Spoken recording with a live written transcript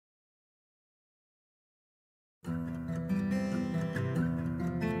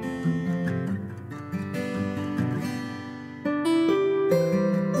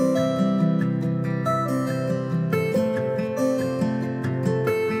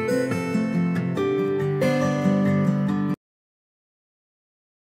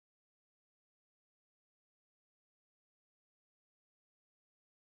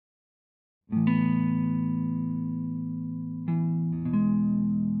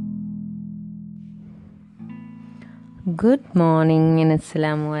Good morning and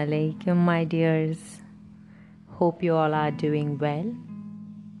Assalamu alaikum, my dears. Hope you all are doing well.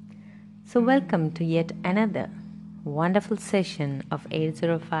 So, welcome to yet another wonderful session of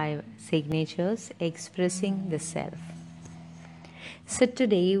A05 Signatures Expressing the Self. So,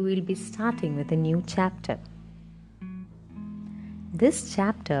 today we'll be starting with a new chapter. This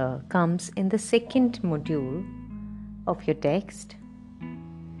chapter comes in the second module of your text.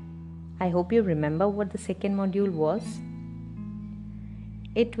 I hope you remember what the second module was.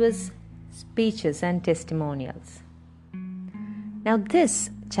 It was speeches and testimonials. Now,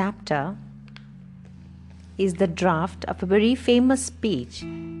 this chapter is the draft of a very famous speech.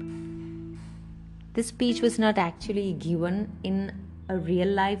 This speech was not actually given in a real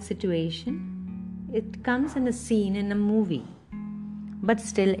life situation. It comes in a scene in a movie, but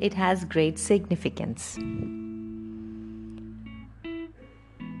still it has great significance.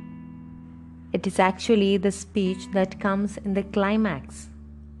 It is actually the speech that comes in the climax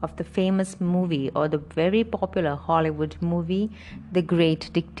of the famous movie or the very popular Hollywood movie, The Great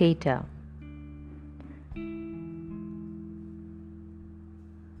Dictator.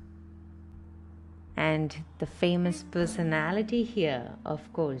 And the famous personality here,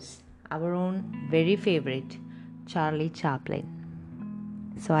 of course, our own very favorite, Charlie Chaplin.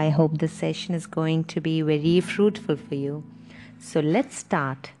 So I hope this session is going to be very fruitful for you. So let's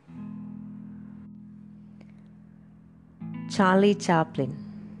start. Charlie Chaplin,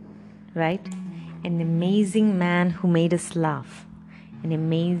 right? An amazing man who made us laugh. An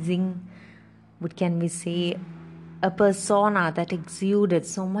amazing, what can we say, a persona that exuded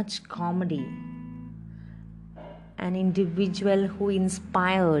so much comedy. An individual who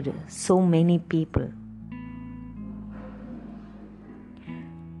inspired so many people.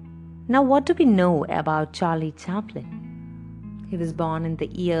 Now, what do we know about Charlie Chaplin? He was born in the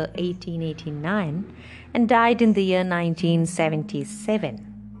year 1889 and died in the year 1977.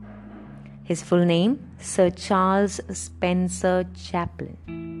 His full name, Sir Charles Spencer Chaplin.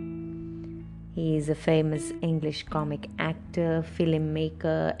 He is a famous English comic actor,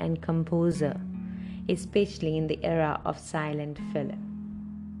 filmmaker, and composer, especially in the era of silent film.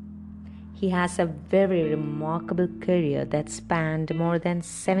 He has a very remarkable career that spanned more than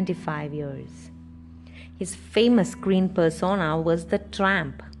 75 years. His famous screen persona was the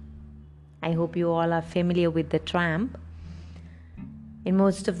Tramp. I hope you all are familiar with the Tramp. In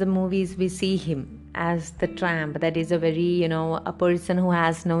most of the movies, we see him as the Tramp. That is a very, a person who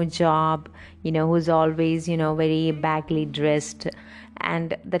has no job, who's always, very baggy dressed,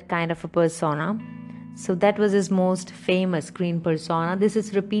 and that kind of a persona. So that was his most famous screen persona. This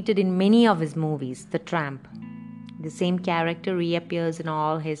is repeated in many of his movies, the Tramp. The same character reappears in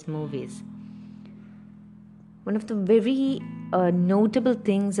all his movies. One of the very notable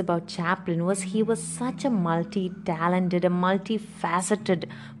things about Chaplin was he was such a multi-talented, a multifaceted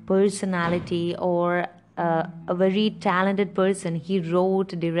personality, or a very talented person. He wrote,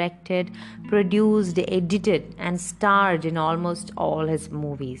 directed, produced, edited, and starred in almost all his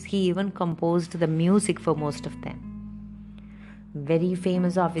movies. He even composed the music for most of them. Very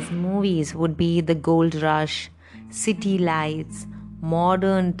famous of his movies would be The Gold Rush, City Lights,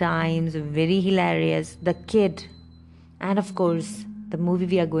 Modern Times, very hilarious, The Kid, and of course, the movie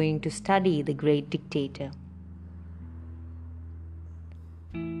we are going to study, The Great Dictator.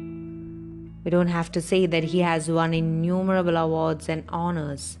 We don't have to say that he has won innumerable awards and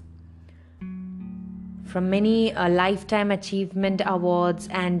honors. From many lifetime achievement awards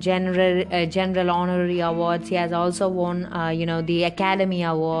and general honorary awards, he has also won, the Academy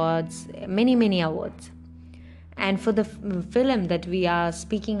Awards, many awards. And for the film that we are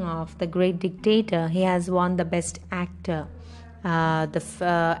speaking of, The Great Dictator, he has won the Best Actor,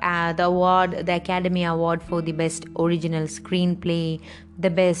 the award, the Academy Award for the Best Original Screenplay, the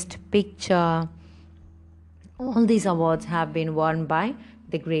Best Picture. All these awards have been won by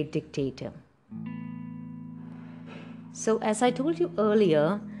The Great Dictator. So, as I told you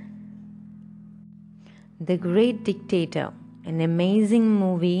earlier, The Great Dictator, an amazing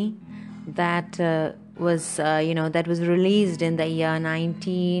movie that was released in the year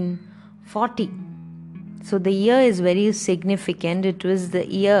 1940. So the year is very significant. It was the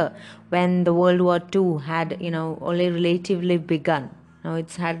year when the World War II had, only relatively begun.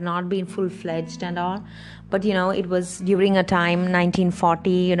 It had not been full-fledged and all, but, it was during a time,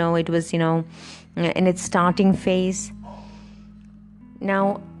 1940, it was, in its starting phase.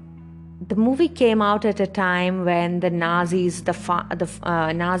 Now, the movie came out at a time when the Nazis,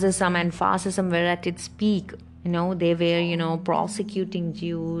 Nazism and fascism were at its peak. They were prosecuting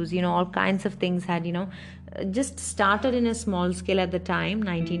Jews. All kinds of things had just started in a small scale at the time,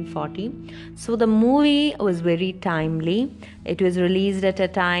 1940. So the movie was very timely. It was released at a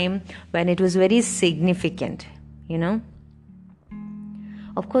time when it was very significant.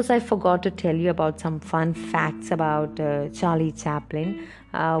 Of course, I forgot to tell you about some fun facts about Charlie Chaplin.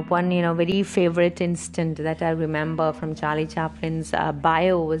 One, very favorite instant that I remember from Charlie Chaplin's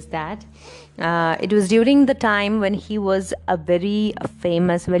bio was that it was during the time when he was a very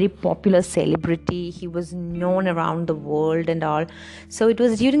famous, very popular celebrity. He was known around the world and all. So it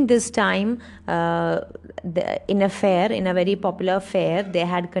was during this time, in a very popular fair, they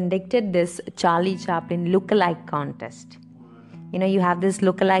had conducted this Charlie Chaplin look-alike contest. You have this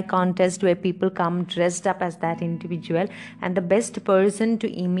lookalike contest where people come dressed up as that individual, and the best person to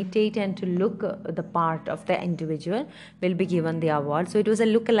imitate and to look the part of the individual will be given the award. So it was a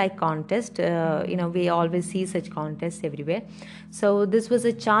lookalike contest. We always see such contests everywhere. So this was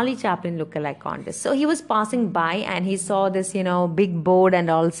a Charlie Chaplin lookalike contest. So he was passing by and he saw this, big board and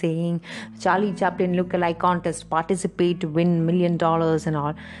all saying Charlie Chaplin lookalike contest, participate to win $1 million and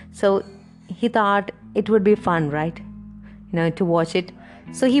all. So he thought it would be fun, right? To watch it.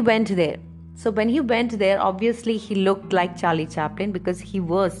 So he went there. So when he went there, obviously he looked like Charlie Chaplin because he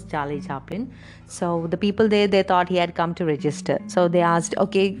was Charlie Chaplin. So the people there, they thought he had come to register. So they asked,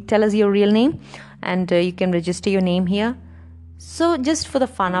 okay, tell us your real name and you can register your name here. So just for the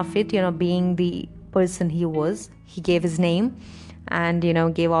fun of it, being the person he was, he gave his name and,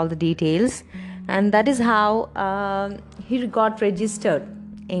 gave all the details. And that is how he got registered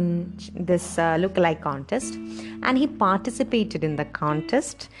in this lookalike contest, and he participated in the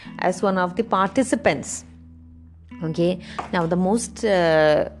contest as one of the participants. Okay, now the most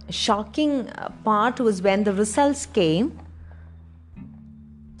shocking part was when the results came.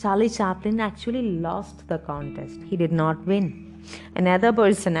 Charlie Chaplin actually lost the contest. He did not win. Another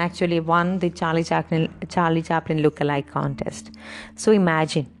person actually won the Charlie Chaplin lookalike contest. So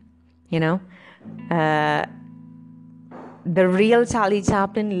imagine, the real Charlie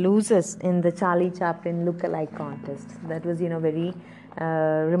Chaplin loses in the Charlie Chaplin lookalike contest. That was, very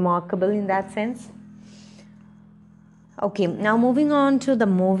remarkable in that sense. Okay, now moving on to the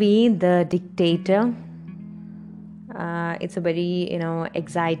movie, The Dictator. It's a very,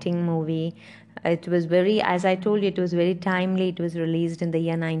 exciting movie. It was as I told you, it was very timely. It was released in the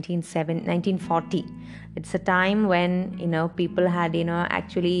year 1940. It's a time when, people had,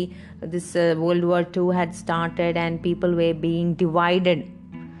 actually this World War II had started and people were being divided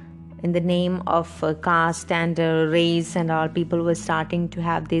in the name of caste and race and all. People were starting to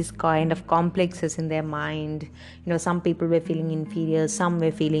have these kind of complexes in their mind. Some people were feeling inferior, some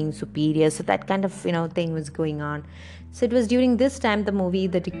were feeling superior. So that kind of, thing was going on. So it was during this time the movie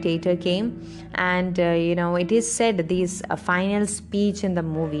The Dictator came, and it is said this final speech in the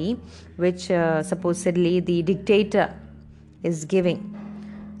movie which supposedly the dictator is giving.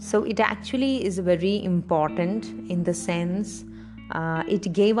 So it actually is very important in the sense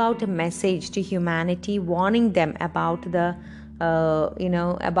it gave out a message to humanity, warning them about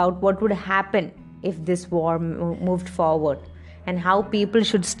about what would happen if this war moved forward, and how people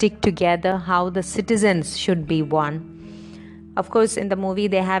should stick together, how the citizens should be one. Of course, in the movie,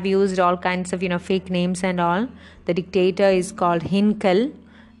 they have used all kinds of, fake names and all. The dictator is called Hinkle.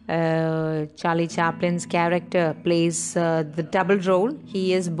 Charlie Chaplin's character plays the double role.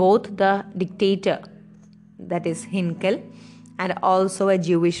 He is both the dictator, that is Hinkle, and also a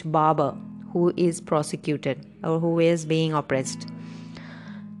Jewish barber who is prosecuted or who is being oppressed.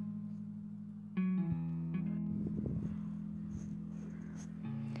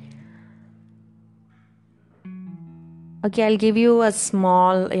 Okay, I'll give you a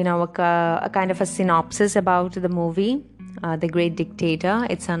small, a kind of a synopsis about the movie, The Great Dictator.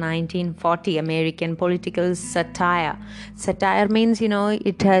 It's a 1940 American political satire. Satire means,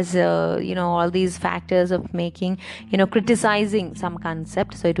 it has, all these factors of making, criticizing some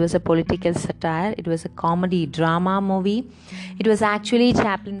concept. So it was a political satire. It was a comedy drama movie. It was actually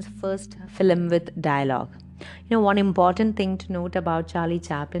Chaplin's first film with dialogue. One important thing to note about Charlie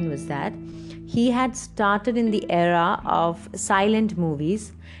Chaplin was that he had started in the era of silent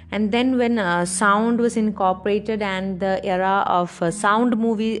movies, and then when sound was incorporated and the era of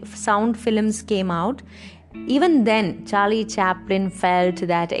sound films came out, even then Charlie Chaplin felt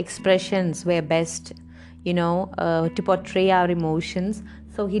that expressions were best, to portray our emotions.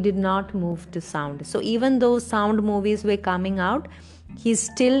 So he did not move to sound. So even though sound movies were coming out, he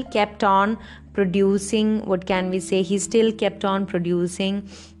still kept on producing, he still kept on producing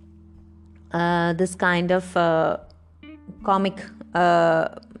this kind of comic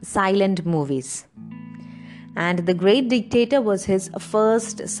silent movies. And The Great Dictator was his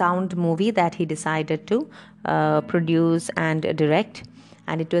first sound movie that he decided to produce and direct.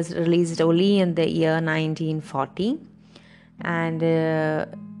 And it was released only in the year 1940. And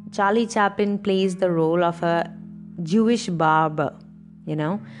Charlie Chaplin plays the role of a Jewish barber,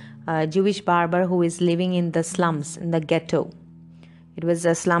 a Jewish barber who is living in the slums, in the ghetto. It was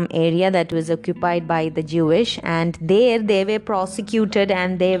a slum area that was occupied by the Jewish, and there they were prosecuted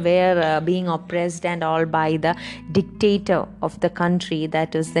and they were being oppressed and all by the dictator of the country.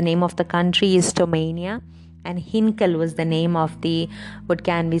 That is, the name of the country is Romania, and Hinkel was the name of the,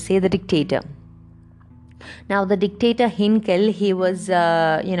 the dictator. Now, the dictator Hinkel, he was,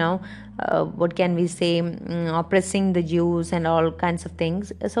 oppressing the Jews and all kinds of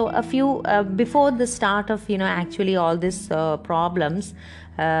things. So before the start of, actually all these problems,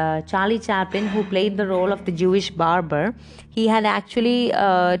 Charlie Chaplin, who played the role of the Jewish barber, he had actually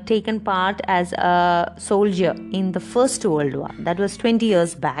taken part as a soldier in the First World War. That was 20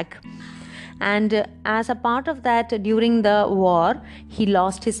 years back. And as a part of that, during the war, he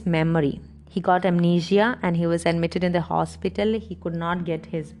lost his memory. He got amnesia and he was admitted in the hospital. He could not get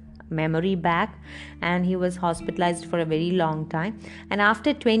his memory back and he was hospitalized for a very long time. And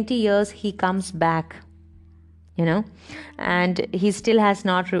after 20 years, he comes back, and he still has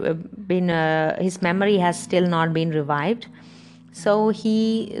not been, his memory has still not been revived. So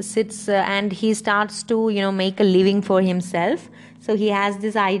he sits and he starts to, make a living for himself. So he has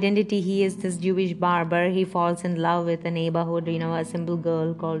this identity. He is this Jewish barber. He falls in love with a neighborhood, a simple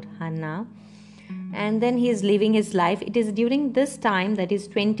girl called Hannah. And then he is living his life. It is during this time, that is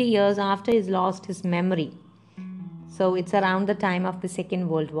 20 years after he's lost his memory. So it's around the time of the Second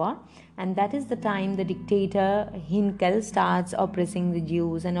World War. And that is the time the dictator Hinkel starts oppressing the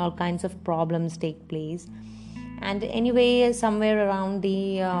Jews and all kinds of problems take place. And anyway, somewhere around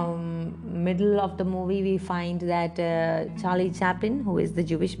the middle of the movie, we find that Charlie Chaplin, who is the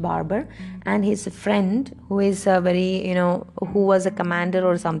Jewish barber, and his friend, who is who was a commander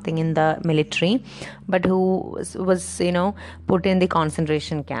or something in the military, but who was, put in the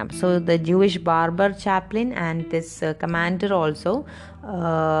concentration camp. So the Jewish barber Chaplin and this commander also,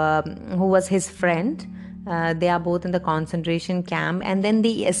 who was his friend, they are both in the concentration camp, and then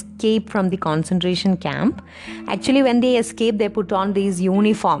they escape from the concentration camp. Actually, when they escape, they put on these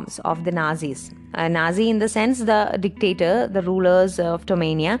uniforms of the Nazis. Nazi in the sense, the dictator, the rulers of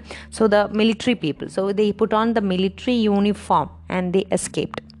Romania, so the military people. So they put on the military uniform and they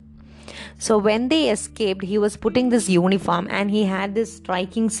escaped. So when they escaped, he was putting this uniform and he had this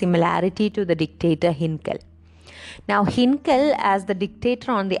striking similarity to the dictator Hinkel. Now, Hinkel, as the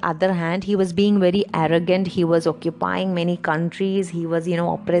dictator, on the other hand, he was being very arrogant. He was occupying many countries. He was,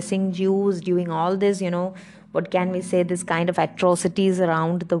 oppressing Jews, doing all this, this kind of atrocities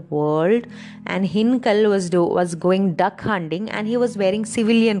around the world. And Hinkel was going duck hunting, and he was wearing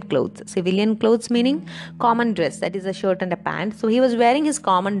civilian clothes. Civilian clothes meaning common dress, that is a shirt and a pant. So he was wearing his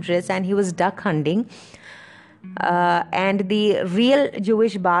common dress and he was duck hunting. And the real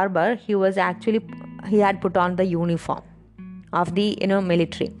Jewish barber, he had put on the uniform of the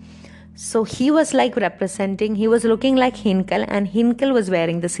military. So he was he was looking like Hinkel, and Hinkel was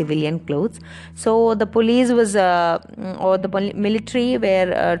wearing the civilian clothes. So the police or the military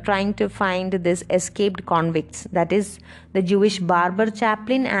were trying to find this escaped convicts, that is the Jewish barber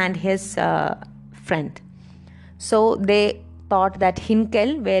Chaplin and his friend. So they thought that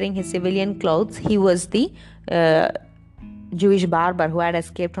Hinkel, wearing his civilian clothes, he was the Jewish barber who had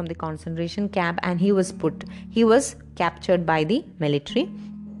escaped from the concentration camp, and he was captured by the military.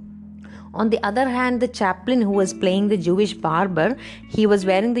 On the other hand, the Chaplin, who was playing the Jewish barber, he was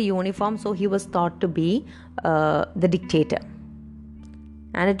wearing the uniform, so he was thought to be the dictator.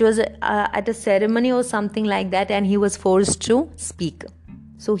 And it was at a ceremony or something like that, and he was forced to speak.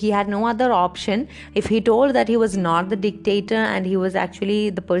 So he had no other option. If he told that he was not the dictator and he was actually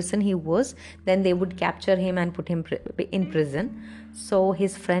the person he was, then they would capture him and put him in prison. So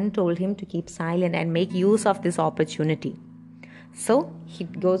his friend told him to keep silent and make use of this opportunity. So he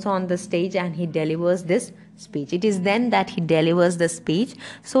goes on the stage and he delivers this speech. It is then that he delivers the speech.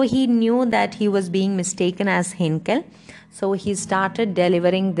 So he knew that he was being mistaken as Hinkel. So he started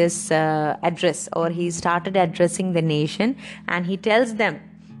delivering this address, or he started addressing the nation, and he tells them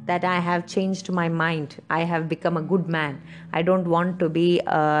that I have changed my mind. I have become a good man. I don't want to be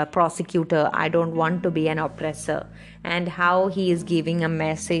a prosecutor. I don't want to be an oppressor. And how he is giving a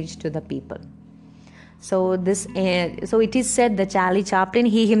message to the people. So it is said that Charlie Chaplin,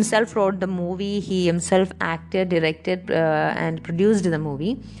 he himself wrote the movie, he himself acted, directed, and produced the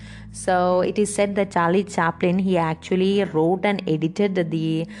movie. So it is said that Charlie Chaplin, he actually wrote and edited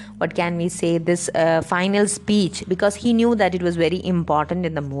the, what can we say, this final speech, because he knew that it was very important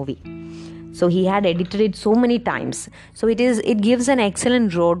in the movie. So he had edited it so many times. So it gives an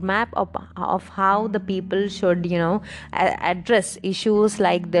excellent roadmap of how the people should, address issues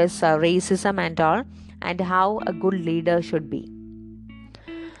like this, racism and all, and how a good leader should be.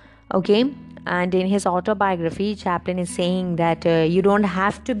 Okay. And in his autobiography, Chaplin is saying that you don't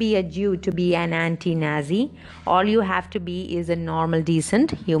have to be a Jew to be an anti-Nazi. All you have to be is a normal,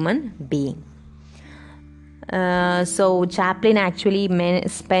 decent human being. So Chaplin actually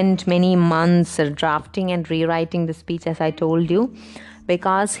spent many months drafting and rewriting the speech, as I told you,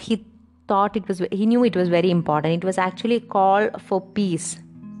 because he knew it was very important. It was actually a call for peace.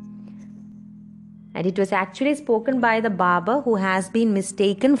 And it was actually spoken by the barber who has been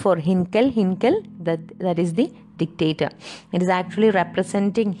mistaken for Hinkel, that is the dictator. It is actually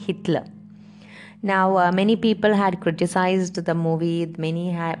representing Hitler. Now, many people had criticized the movie.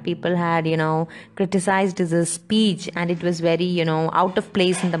 Many people had, criticized the speech, and it was very, out of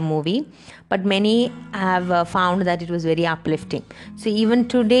place in the movie. But many have found that it was very uplifting. So even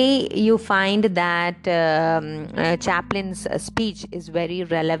today, you find that Chaplin's speech is very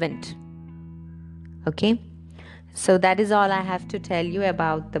relevant. Okay, so that is all I have to tell you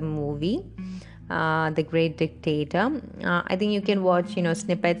about the movie. The Great Dictator. I think you can watch,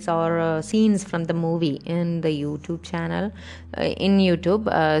 snippets or scenes from the movie in the YouTube channel, in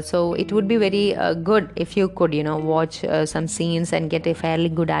YouTube. So it would be very good if you could, watch some scenes and get a fairly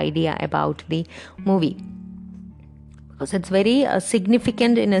good idea about the movie. Because it's very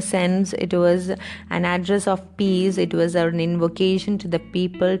significant in a sense. It was an address of peace. It was an invocation to the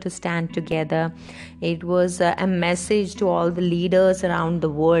people to stand together. It was a message to all the leaders around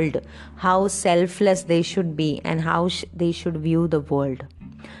the world, how selfless they should be and how they should view the world.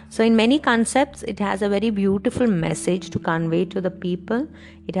 So in many concepts, it has a very beautiful message to convey to the people.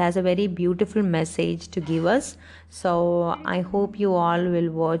 It has a very beautiful message to give us. So I hope you all will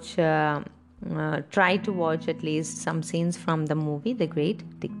watch, try to watch at least some scenes from the movie The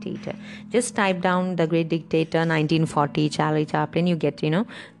Great Dictator. Just type down The Great Dictator 1940 Charlie Chaplin, you get, the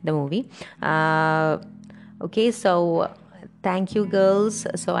movie. Okay, so thank you, girls.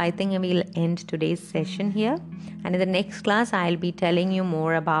 So I think I will end today's session here, and in the next class I'll be telling you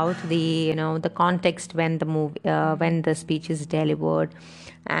more about the the context when the movie when the speech is delivered,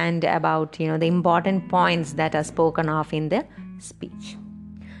 and about the important points that are spoken of in the speech.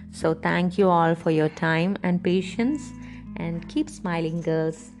 So thank you all for your time and patience, and keep smiling,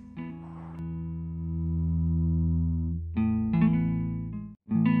 girls.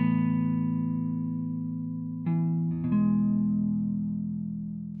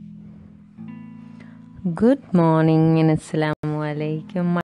 Good morning and Assalamu alaikum.